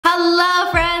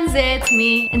it's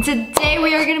me. And today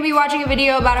we are gonna be watching a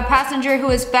video about a passenger who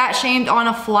was fat shamed on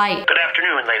a flight. Good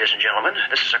afternoon, ladies and gentlemen.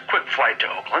 This is a quick flight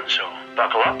to Oakland, so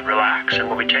buckle up, relax, and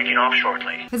we'll be taking off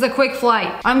shortly. It's a quick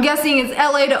flight. I'm guessing it's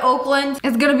LA to Oakland.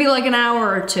 It's gonna be like an hour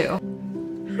or two.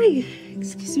 Hi,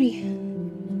 excuse me.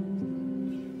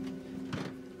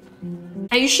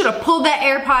 And you should have pulled that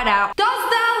AirPod out.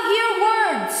 Dost thou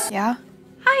hear words? Yeah?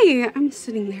 Hi, I'm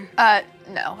sitting there.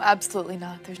 No, absolutely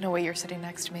not. There's no way you're sitting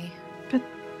next to me. But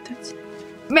that's...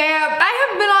 Ma'am, I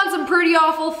have been on some pretty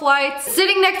awful flights,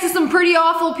 sitting next to some pretty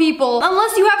awful people.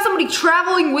 Unless you have somebody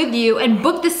traveling with you and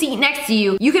book the seat next to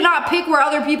you, you cannot pick where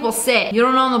other people sit. You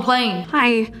don't own the plane.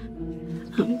 Hi.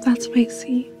 That's my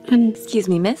seat. And Excuse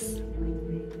me, miss?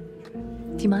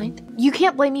 Do you mind? You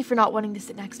can't blame me for not wanting to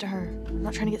sit next to her. I'm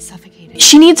not trying to get suffocated.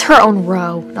 She needs her own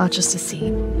row, not just a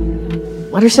seat.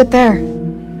 Let her sit there.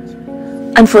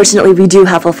 Unfortunately, we do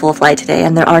have a full flight today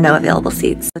and there are no available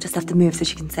seats. We'll just have to move so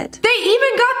she can sit. They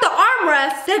even got the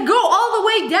armrests that go all the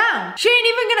way down. She ain't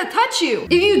even gonna touch you.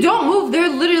 If you don't move, they're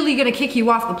literally gonna kick you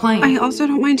off the plane. I also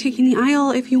don't mind taking the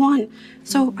aisle if you want,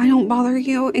 so I don't bother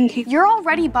you in case... You're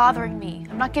already bothering me.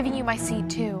 I'm not giving you my seat,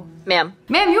 too. Ma'am.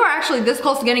 Ma'am, you are actually this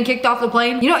close to getting kicked off the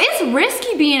plane. You know, it's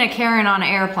risky being a Karen on an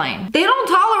airplane. They don't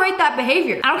tolerate that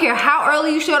behavior. I don't care how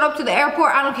early you showed up to the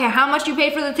airport. I don't care how much you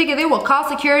paid for the ticket. They will call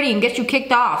security and get you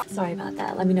kicked off. Sorry about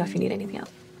that. Let me know if you need anything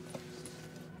else.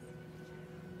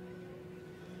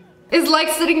 It's like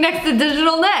sitting next to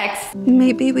Digital Next.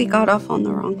 Maybe we got off on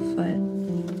the wrong foot.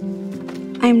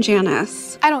 I'm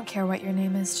Janice. I don't care what your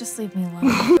name is. Just leave me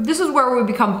alone. This is where we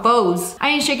become foes. I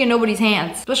ain't shaking nobody's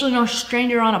hands, especially no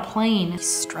stranger on a plane. I'm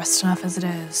stressed enough as it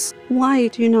is. Why?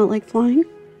 Do you not like flying?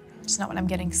 It's not when I'm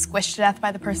getting squished to death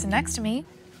by the person next to me.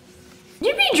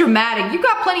 You're being dramatic. You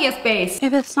got plenty of space.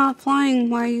 If it's not flying,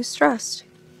 why are you stressed?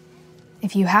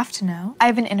 If you have to know, I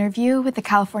have an interview with the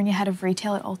California head of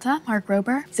retail at Ulta, Mark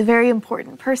Rober. He's a very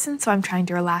important person, so I'm trying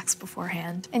to relax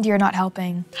beforehand. And you're not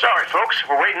helping. Sorry, folks,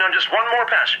 we're waiting on just one more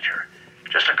passenger.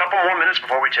 Just a couple more minutes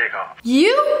before we take off.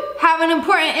 You have an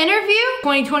important interview?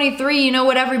 2023, you know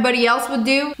what everybody else would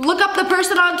do? Look up the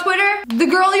person on Twitter. The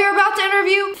girl you're about to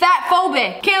interview, fat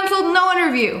phobic. Canceled, no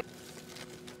interview.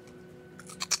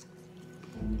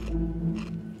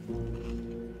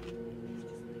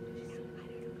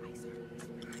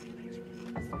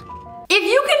 If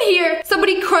you can hear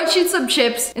somebody crunching some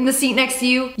chips in the seat next to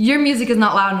you, your music is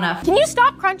not loud enough. Can you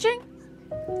stop crunching?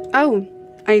 Oh,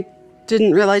 I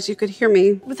didn't realize you could hear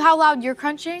me. With how loud you're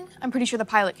crunching, I'm pretty sure the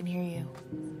pilot can hear you.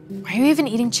 Why are you even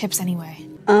eating chips anyway?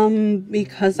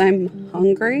 Because I'm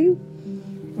hungry.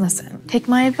 Listen, take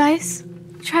my advice.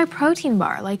 Try a protein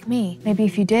bar like me. Maybe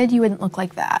if you did, you wouldn't look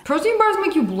like that. Protein bars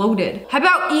make you bloated. How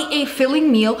about eat a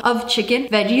filling meal of chicken,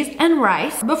 veggies, and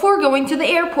rice before going to the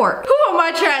airport? Who am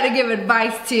I trying to give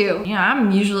advice to? You know,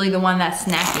 I'm usually the one that's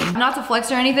snacking. Not to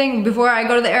flex or anything, before I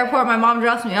go to the airport, my mom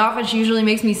drops me off and she usually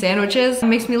makes me sandwiches.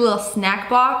 Makes me a little snack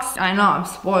box. I know, I'm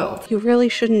spoiled. You really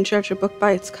shouldn't judge a book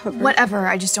by its cover. Whatever,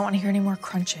 I just don't want to hear any more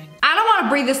crunching. I don't want to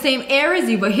breathe the same air as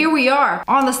you, but here we are,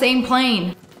 on the same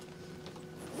plane.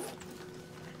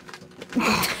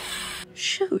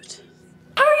 Shoot.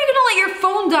 How are you gonna let your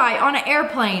phone die on an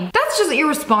airplane? That's just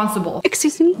irresponsible.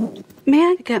 Excuse me, may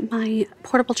I get my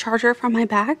portable charger from my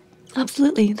bag?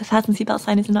 Absolutely. The fasten seatbelt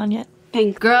sign isn't on yet.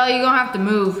 Thanks. Girl, you're gonna have to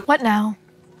move. What now?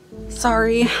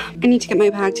 Sorry, I need to get my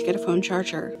bag to get a phone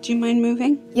charger. Do you mind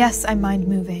moving? Yes, I mind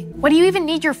moving. What do you even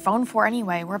need your phone for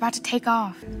anyway? We're about to take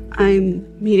off.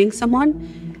 I'm meeting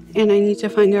someone, and I need to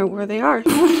find out where they are. What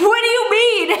do you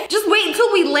mean? Just wait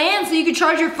until we land so you can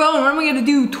charge your phone. What am I gonna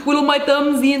do? Twiddle my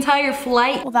thumbs the entire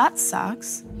flight? Well, that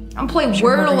sucks. I'm playing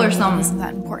Wordle or something. Isn't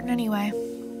that important anyway?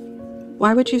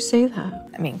 Why would you say that?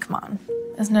 I mean, come on.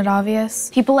 Isn't it obvious?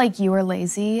 People like you are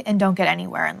lazy and don't get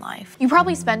anywhere in life. You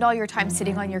probably spend all your time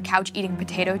sitting on your couch eating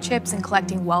potato chips and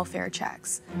collecting welfare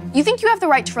checks. You think you have the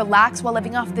right to relax while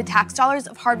living off the tax dollars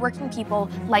of hardworking people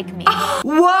like me.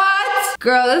 What?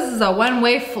 Girl, this is a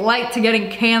one-way flight to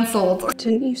getting canceled.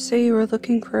 Didn't you say you were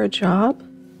looking for a job?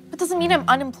 That doesn't mean I'm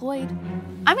unemployed.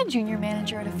 I'm a junior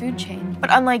manager at a food chain.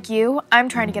 But unlike you, I'm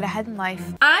trying to get ahead in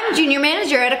life. I'm junior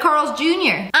manager at a Carl's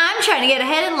Jr. I'm trying to get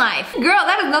ahead in life. Girl,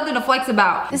 that is nothing to flex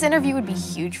about. This interview would be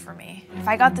huge for me. If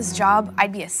I got this job,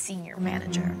 I'd be a senior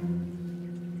manager.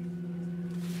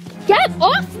 Get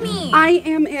off me! I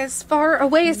am as far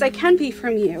away as I can be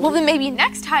from you. Well, then maybe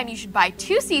next time you should buy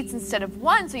 2 seats instead of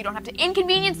 1 so you don't have to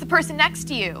inconvenience the person next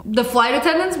to you. The flight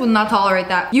attendants would not tolerate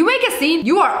that. You make a scene,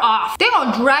 you are off. They're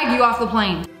gonna drag you off the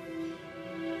plane.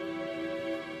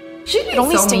 She's being It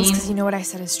only so stinks mean. because you know what I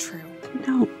said is true.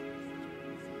 No.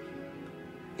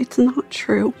 It's not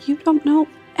true. You don't know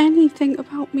anything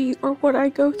about me or what I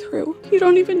go through. You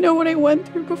don't even know what I went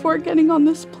through before getting on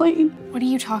this plane. What are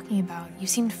you talking about? You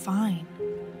seemed fine.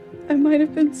 I might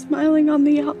have been smiling on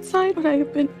the outside, but I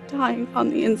have been dying on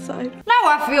the inside. Now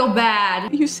I feel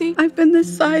bad. You see, I've been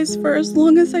this size for as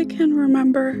long as I can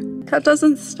remember. That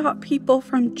doesn't stop people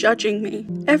from judging me.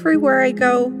 Everywhere I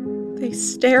go, they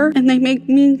stare and they make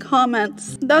mean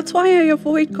comments. That's why I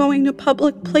avoid going to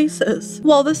public places.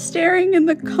 While the staring and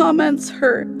the comments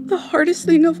hurt, the hardest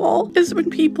thing of all is when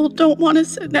people don't want to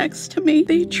sit next to me.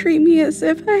 They treat me as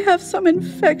if I have some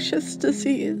infectious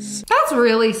disease. That's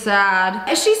really sad.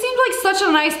 She seemed like such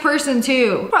a nice person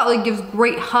too. Probably gives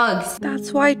great hugs.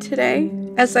 That's why today,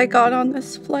 as I got on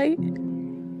this flight,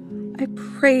 I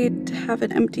prayed to have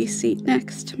an empty seat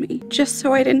next to me, just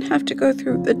so I didn't have to go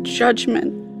through the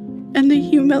judgment and the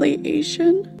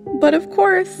humiliation. But of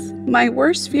course, my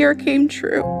worst fear came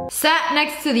true. Sat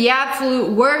next to the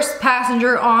absolute worst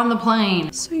passenger on the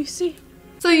plane. So you see,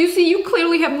 you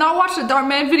clearly have not watched a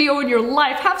Darman video in your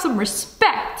life. Have some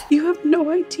respect. you have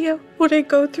no idea what I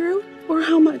go through or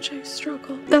how much I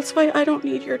struggle. That's why I don't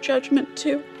need your judgment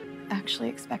too. Actually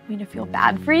expect me to feel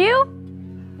bad for you?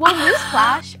 Well,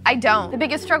 newsflash, I don't. The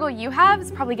biggest struggle you have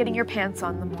is probably getting your pants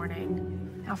on in the morning.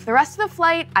 Now, for the rest of the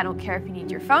flight, I don't care if you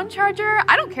need your phone charger.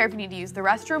 I don't care if you need to use the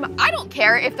restroom. I don't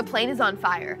care if the plane is on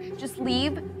fire. Just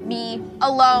leave me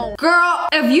alone. Girl,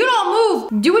 if you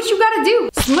don't move, do what you gotta do.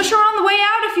 Smush her on the way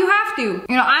out if you have to.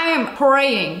 You know, I am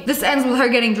praying this ends with her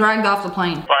getting dragged off the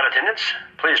plane. Flight attendants,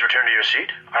 please return to your seat.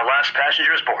 Our last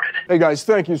passenger is boarded. Hey guys,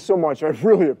 thank you so much. I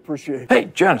really appreciate it. Hey,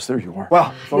 Janice, there you are.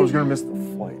 Wow, I thought I was gonna miss the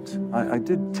flight. I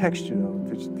did text you though.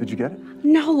 Did you get it?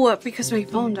 No, because my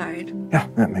phone died. Yeah,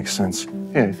 that makes sense.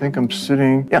 Hey, I think I'm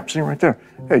sitting right there.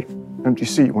 Hey, empty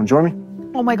seat. You wanna join me?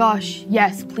 Oh my gosh,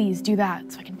 yes, please do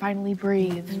that so I can finally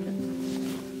breathe.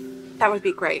 That would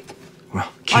be great.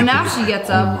 Well, Oh, now she gets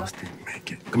up. Almost didn't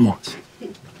make it. Come on.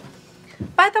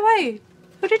 By the way,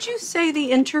 who did you say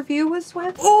the interview was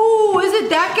with? Oh, is it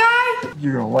that guy?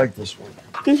 You're gonna like this one.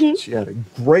 She had a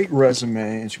great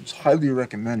resume and she was highly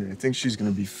recommended. I think she's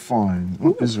gonna be fine.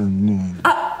 What is her name?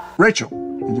 Rachel.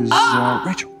 It is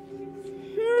Rachel.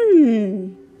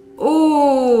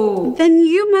 Oh. Then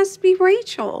you must be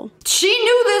Rachel. She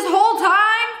knew this whole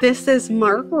time? This is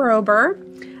Mark Rober,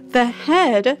 the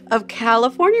head of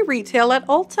California retail at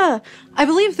Ulta. I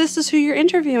believe this is who you're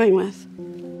interviewing with.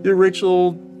 You're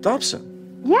Rachel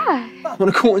Dobson. Yeah. What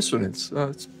a coincidence.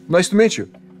 It's nice to meet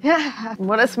you. Yeah,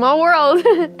 what a small world.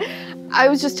 I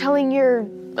was just telling your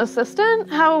assistant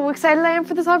how excited I am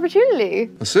for this opportunity.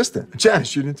 Assistant?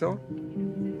 Janice, you didn't tell her?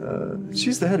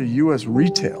 She's the head of U.S.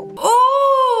 retail.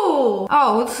 Oh!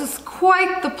 Oh, this is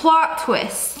quite the plot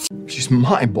twist. She's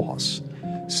my boss.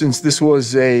 Since this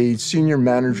was a senior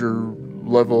manager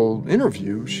level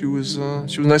interview, she was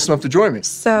nice enough to join me.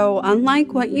 So,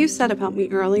 unlike what you said about me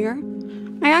earlier,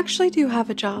 I actually do have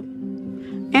a job.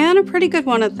 And a pretty good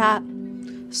one at that.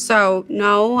 So,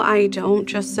 no, I don't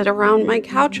just sit around my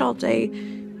couch all day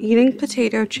eating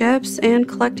potato chips and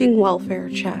collecting welfare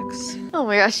checks. Oh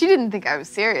my gosh, she didn't think I was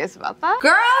serious about that.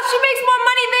 Girl, she makes more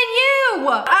money than you!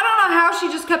 I don't know how she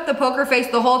just kept the poker face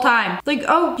the whole time. Like,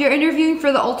 oh, you're interviewing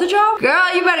for the Ulta job?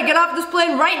 Girl, you better get off this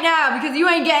plane right now because you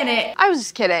ain't getting it. I was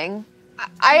just kidding.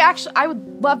 I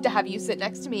would love to have you sit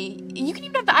next to me. You can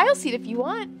even have the aisle seat if you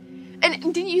want. And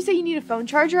didn't you say you need a phone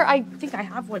charger? I think I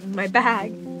have one in my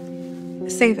bag.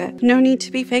 Save it. No need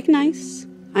to be fake nice.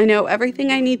 I know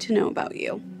everything I need to know about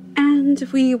you. And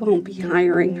we won't be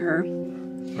hiring her.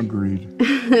 Agreed.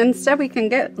 Instead, we can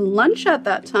get lunch at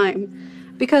that time.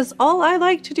 Because all I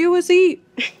like to do is eat.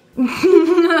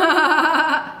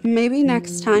 Maybe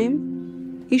next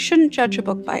time, you shouldn't judge a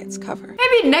book by its cover.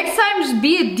 Maybe next time just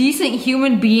be a decent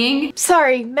human being.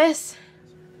 Sorry, miss.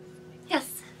 Yes.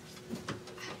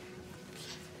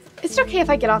 Is it okay if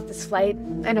I get off this flight?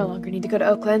 I no longer need to go to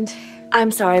Oakland. I'm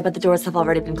sorry, but the doors have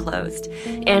already been closed.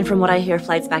 And from what I hear,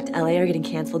 flights back to LA are getting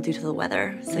canceled due to the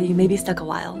weather. So you may be stuck a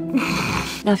while.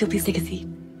 Now if you'll please take a seat.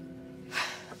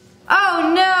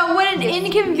 Oh no, what an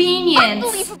inconvenience.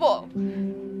 Unbelievable.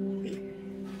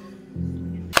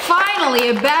 Finally,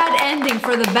 a bad ending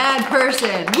for the bad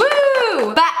person.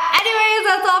 Woo! But anyways,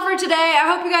 that's all for today.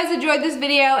 I hope you guys enjoyed this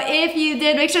video. If you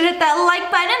did, make sure to hit that like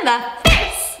button in the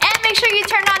face. And make sure you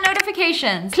turn on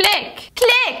notifications. Click,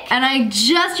 click. And I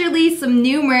just released some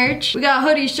new merch. We got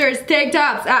hoodies, shirts, tank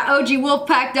tops at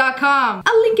ogwolfpack.com.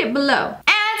 I'll link it below.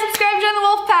 And subscribe to join the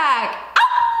Wolfpack.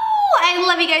 Oh, I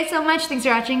love you guys so much. Thanks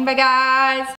for watching. Bye, guys.